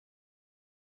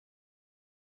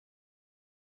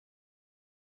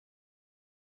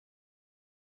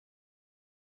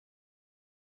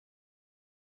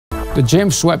The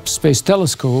James Webb Space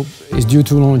Telescope is due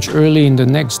to launch early in the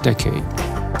next decade.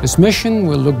 This mission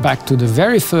will look back to the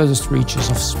very furthest reaches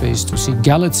of space to see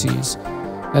galaxies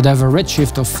that have a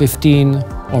redshift of 15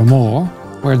 or more,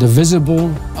 where the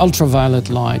visible ultraviolet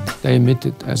light they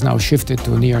emitted has now shifted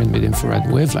to near and mid-infrared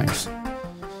wavelengths.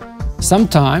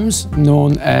 Sometimes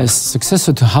known as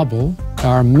successor to Hubble, there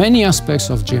are many aspects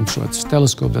of James Webb's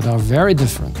telescope that are very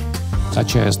different,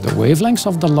 such as the wavelengths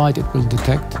of the light it will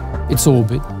detect, its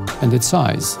orbit, and its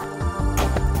size.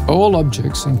 All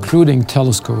objects, including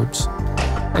telescopes,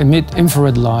 emit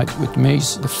infrared light, which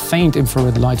makes the faint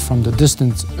infrared light from the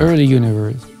distant early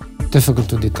universe difficult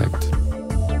to detect.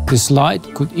 This light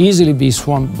could easily be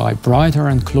swamped by brighter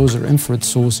and closer infrared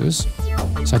sources,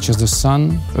 such as the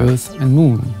Sun, Earth, and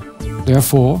Moon.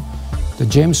 Therefore, the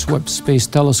James Webb Space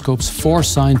Telescope's 4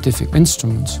 scientific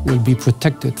instruments will be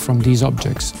protected from these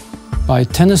objects by a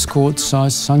tennis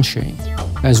court-sized sunshade,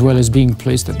 as well as being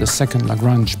placed at the second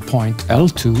Lagrange point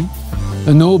L2,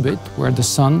 an orbit where the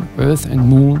Sun, Earth, and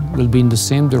Moon will be in the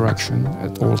same direction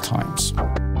at all times.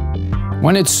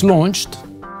 When it's launched,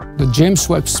 the James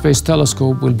Webb Space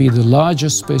Telescope will be the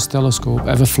largest space telescope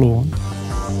ever flown,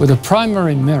 with a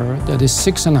primary mirror that is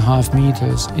 6.5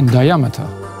 meters in diameter.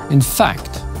 In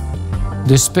fact,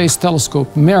 this space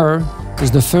telescope mirror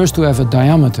is the first to have a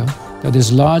diameter that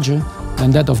is larger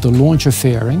than that of the launcher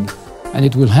fairing, and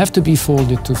it will have to be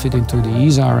folded to fit into the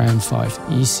ESA RM5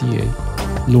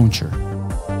 ECA launcher.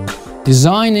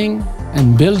 Designing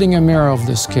and building a mirror of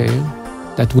this scale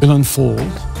that will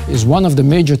unfold is one of the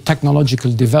major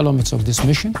technological developments of this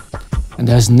mission and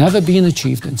has never been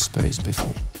achieved in space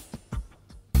before.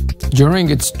 During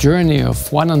its journey of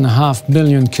 1.5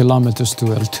 million kilometers to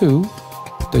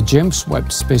L2, the James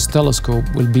Webb Space Telescope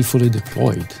will be fully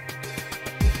deployed.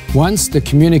 Once the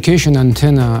communication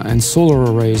antenna and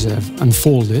solar arrays have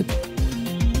unfolded,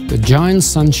 the giant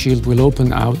sun shield will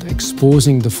open out,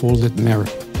 exposing the folded mirror.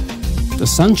 The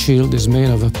sun shield is made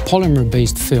of a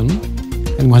polymer-based film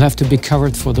and will have to be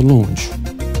covered for the launch.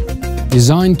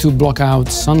 Designed to block out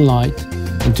sunlight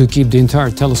and to keep the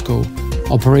entire telescope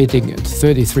operating at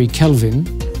 33 Kelvin,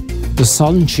 the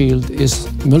sun shield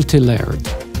is multi-layered.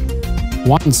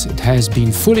 Once it has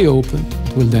been fully opened,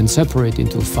 it will then separate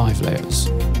into 5 layers.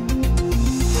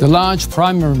 The large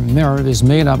primary mirror is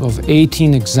made up of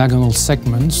 18 hexagonal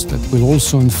segments that will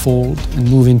also unfold and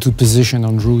move into position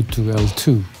en route to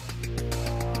L2.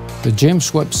 The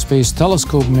James Webb Space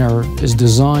Telescope mirror is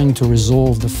designed to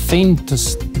resolve the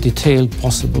faintest detail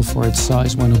possible for its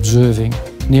size when observing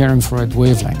near-infrared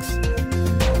wavelength.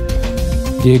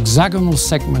 The hexagonal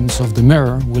segments of the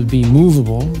mirror will be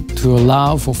movable to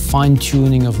allow for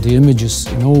fine-tuning of the images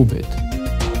in orbit.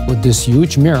 With this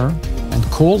huge mirror and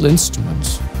cold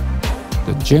instruments,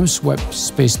 the James Webb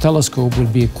Space Telescope will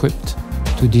be equipped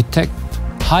to detect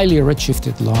highly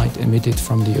redshifted light emitted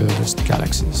from the earliest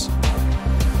galaxies.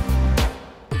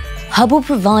 Hubble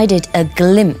provided a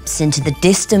glimpse into the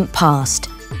distant past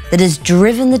that has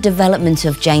driven the development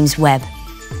of James Webb.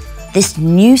 This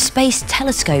new space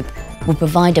telescope will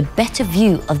provide a better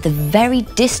view of the very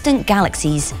distant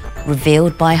galaxies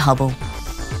revealed by Hubble.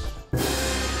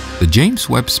 The James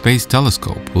Webb Space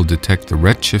Telescope will detect the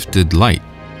redshifted light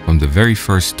from the very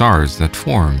first stars that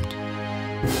formed.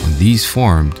 When these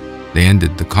formed, they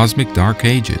ended the cosmic dark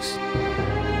ages.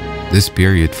 This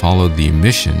period followed the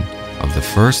emission of the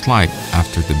first light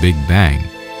after the Big Bang,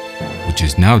 which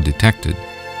is now detected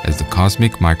as the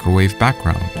cosmic microwave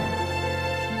background.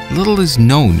 Little is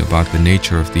known about the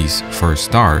nature of these first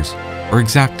stars or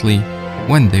exactly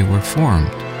when they were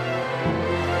formed.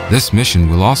 This mission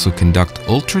will also conduct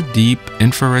ultra-deep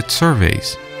infrared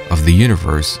surveys of the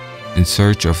universe in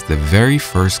search of the very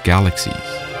first galaxies.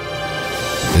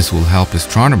 This will help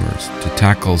astronomers to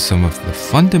tackle some of the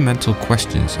fundamental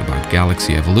questions about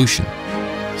galaxy evolution,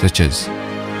 such as,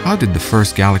 how did the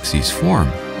first galaxies form?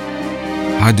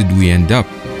 How did we end up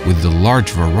with the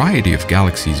large variety of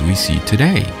galaxies we see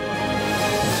today?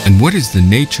 And what is the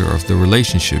nature of the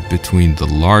relationship between the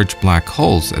large black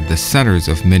holes at the centers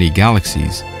of many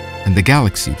galaxies and the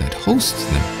galaxy that hosts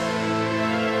them?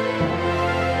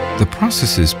 The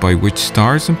processes by which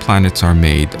stars and planets are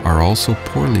made are also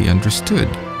poorly understood.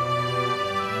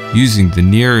 Using the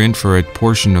near-infrared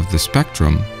portion of the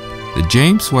spectrum, the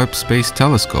James Webb Space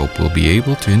Telescope will be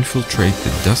able to infiltrate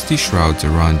the dusty shrouds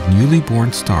around newly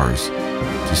born stars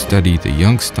to study the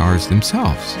young stars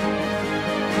themselves.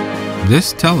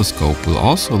 This telescope will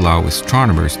also allow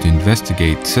astronomers to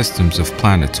investigate systems of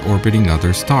planets orbiting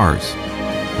other stars,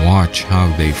 watch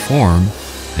how they form,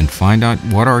 and find out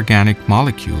what organic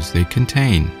molecules they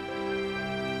contain.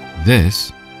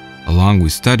 This, along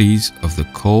with studies of the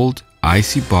cold,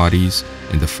 icy bodies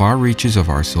in the far reaches of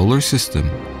our solar system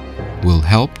will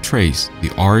help trace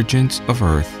the origins of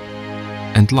Earth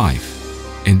and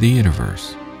life in the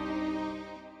universe.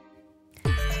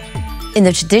 In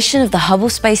the tradition of the Hubble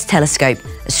Space Telescope,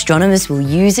 astronomers will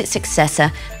use its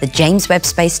successor, the James Webb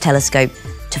Space Telescope,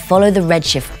 to follow the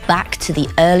redshift back to the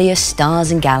earliest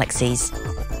stars and galaxies.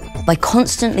 By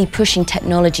constantly pushing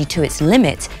technology to its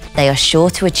limit, they are sure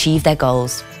to achieve their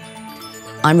goals.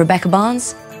 I'm Rebecca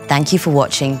Barnes. Thank you for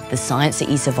watching the Science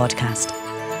ESA vodcast.